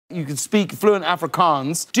You can speak fluent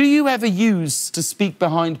Afrikaans. Do you ever use to speak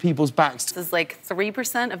behind people's backs? This is like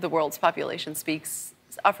 3% of the world's population speaks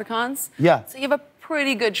Afrikaans. Yeah. So you have a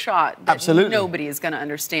pretty good shot that Absolutely. nobody is going to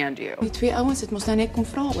understand you. What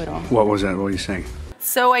was that? What were you saying?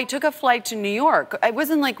 So I took a flight to New York. It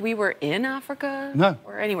wasn't like we were in Africa No.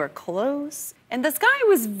 or anywhere close. And this guy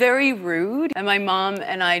was very rude. And my mom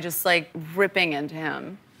and I just like ripping into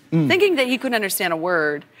him, thinking that he couldn't understand a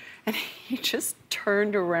word. And he just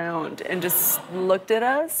turned around and just looked at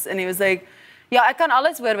us. And he was like, "Ja, ek kan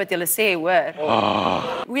alles hoor wat julle sê, hoor."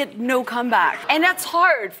 We had no comeback. And that's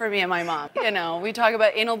hard for me and my mom. You know, we talk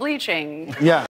about anal bleaching. Yeah.